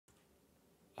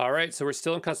All right, so we're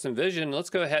still in custom vision. Let's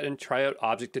go ahead and try out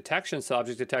object detection. So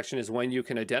object detection is when you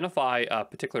can identify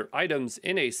particular items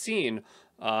in a scene.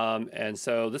 And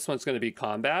so this one's going to be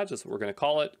com badge. That's what we're going to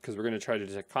call it because we're going to try to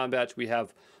detect com badge. We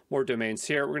have more domains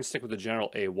here. We're going to stick with the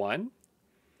general A1.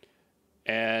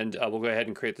 And we'll go ahead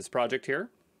and create this project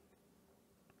here.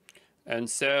 And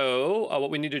so what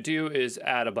we need to do is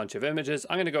add a bunch of images.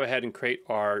 I'm going to go ahead and create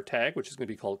our tag, which is going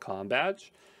to be called com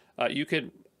badge. You could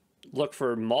look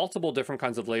for multiple different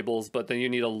kinds of labels, but then you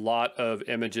need a lot of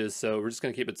images. So we're just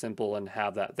going to keep it simple and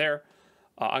have that there.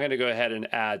 I'm going to go ahead and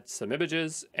add some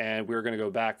images, and we're going to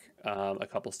go back a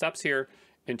couple steps here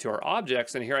into our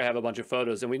objects. And here I have a bunch of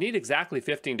photos, and we need exactly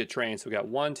 15 to train. So we got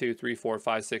 1, 2, 3, 4,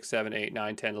 5, 6, 7, 8,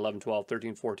 9, 10, 11, 12,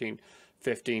 13, 14,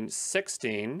 15,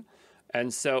 16.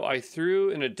 And so I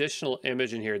threw an additional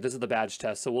image in here. This is the badge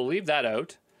test. So we'll leave that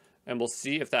out, and we'll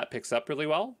see if that picks up really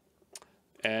well.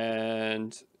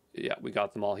 And yeah, we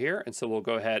got them all here. And so we'll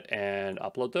go ahead and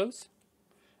upload those,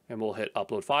 and we'll hit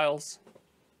upload files.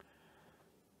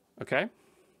 Okay.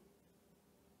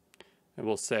 And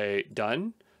we'll say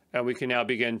done. And we can now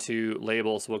begin to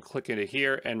label. So we'll click into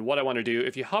here. And what I want to do,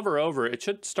 if you hover over, it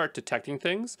should start detecting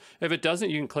things. If it doesn't,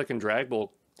 you can click and drag.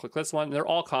 We'll click this one. They're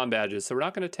all com badges. So we're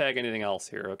not going to tag anything else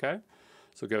here. Okay.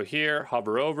 So go here,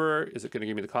 hover over. Is it going to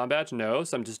give me the com badge? No.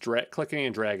 So I'm just clicking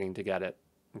and dragging to get it.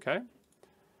 Okay.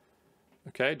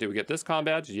 Okay. Did we get this com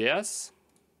badge? Yes.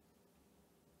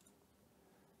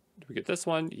 Did we get this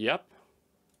one? Yep.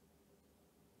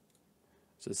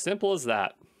 It's as simple as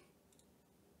that.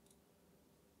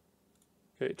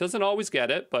 Okay, it doesn't always get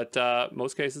it, but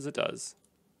most cases it does.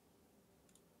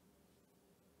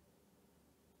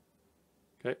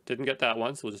 Okay, didn't get that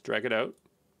one, so we'll just drag it out.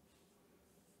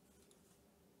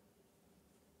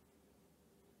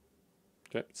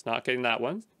 Okay, it's not getting that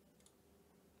one.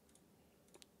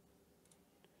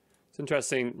 It's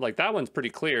interesting, like that one's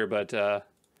pretty clear, but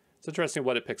it's interesting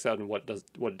what it picks out and what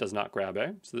it does not grab,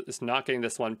 eh? So it's not getting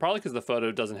this one, probably because the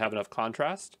photo doesn't have enough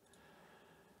contrast.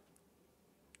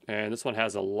 And this one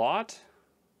has a lot.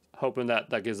 Hoping that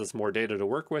gives us more data to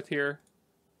work with here.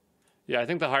 Yeah, I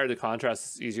think the higher the contrast,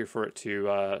 it's easier for it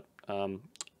to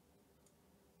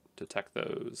detect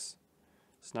those.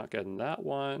 It's not getting that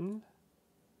one.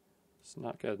 It's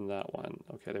not getting that one.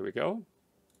 Okay, there we go.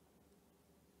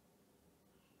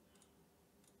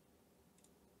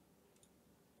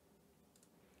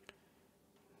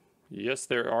 Yes,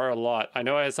 there are a lot. I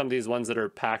know I have some of these ones that are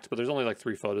packed, but there's only like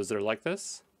 3 photos that are like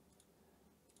this.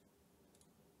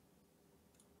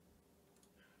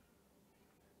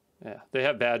 Yeah, they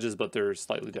have badges, but they're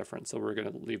slightly different, so we're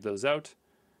going to leave those out.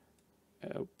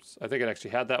 Oops, I think it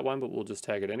actually had that one, but we'll just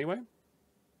tag it anyway.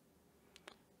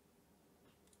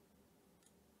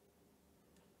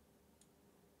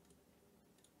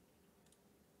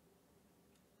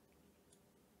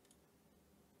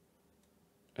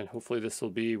 And hopefully this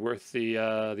will be worth the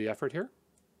effort here.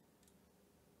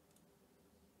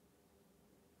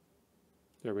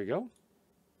 There we go.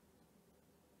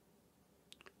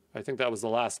 I think that was the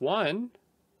last one.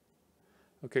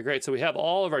 Okay, great. So we have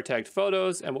all of our tagged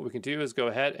photos, and what we can do is go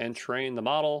ahead and train the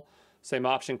model. Same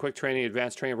option, quick training,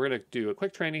 advanced training. We're going to do a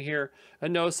quick training here.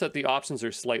 And notice that the options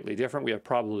are slightly different. We have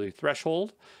probability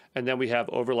threshold, and then we have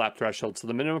overlap threshold. So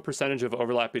the minimum percentage of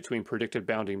overlap between predicted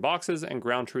bounding boxes and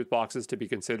ground truth boxes to be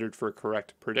considered for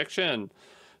correct prediction.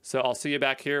 So I'll see you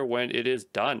back here when it is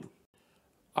done.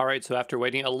 All right, so after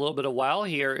waiting a little bit of while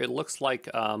here, it looks like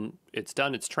it's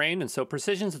done, it's trained, and so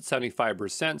precision's at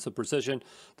 75%. So precision,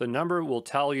 the number will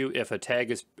tell you if a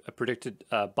tag is predicted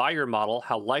by your model,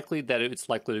 how likely that it's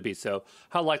likely to be. So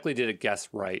how likely did it guess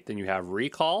right? Then you have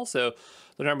recall. So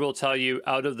the number will tell you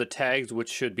out of the tags which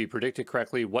should be predicted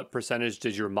correctly, what percentage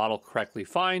did your model correctly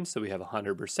find? So we have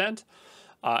 100%.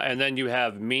 And then you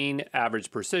have mean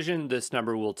average precision. This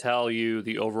number will tell you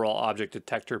the overall object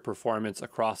detector performance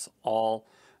across all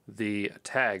the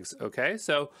tags. Okay,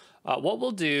 so what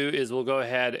we'll do is we'll go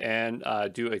ahead and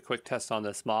do a quick test on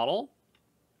this model,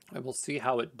 and we'll see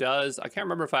how it does. I can't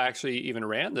remember if I actually even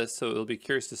ran this, so it'll be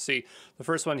curious to see. The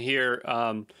first one here,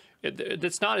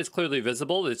 it's not as clearly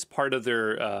visible. It's part of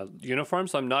their uniform,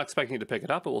 so I'm not expecting it to pick it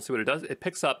up, but we'll see what it does. It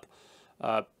picks up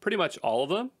pretty much all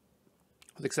of them,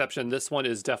 with the exception this one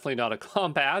is definitely not a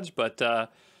com badge, but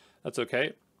that's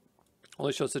okay.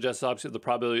 Only shows suggested objects of the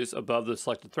probabilities above the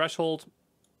selected threshold.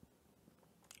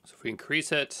 So if we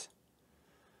increase it,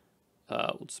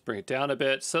 we'll just bring it down a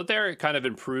bit. So there it kind of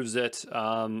improves it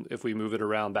if we move it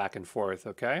around back and forth,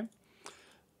 okay?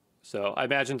 So I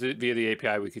imagine via the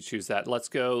API we could choose that. Let's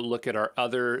go look at our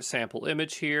other sample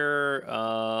image here.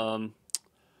 I'm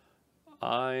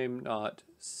not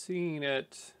seeing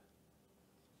it.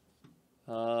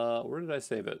 Where did I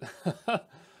save it?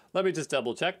 Let me just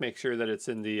double check, make sure that it's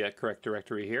in the correct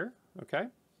directory here. Okay.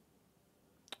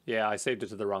 Yeah, I saved it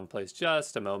to the wrong place.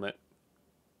 Just a moment.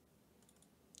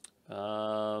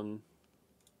 I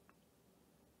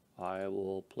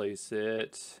will place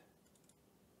it.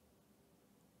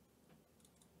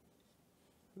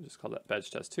 We'll just call that badge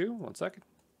test 2. 1 second.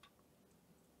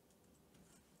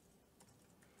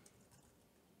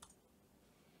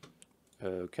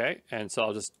 Okay, and so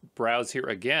I'll just browse here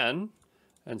again.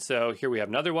 And so here we have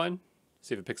another one.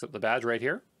 See if it picks up the badge right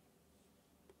here.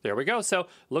 There we go. So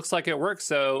looks like it works.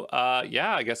 So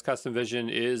yeah, I guess Custom Vision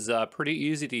is pretty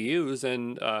easy to use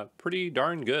and pretty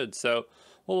darn good. So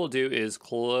what we'll do is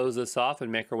close this off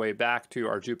and make our way back to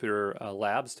our Jupyter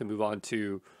labs to move on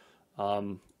to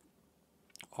our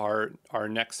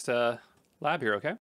next lab here, okay?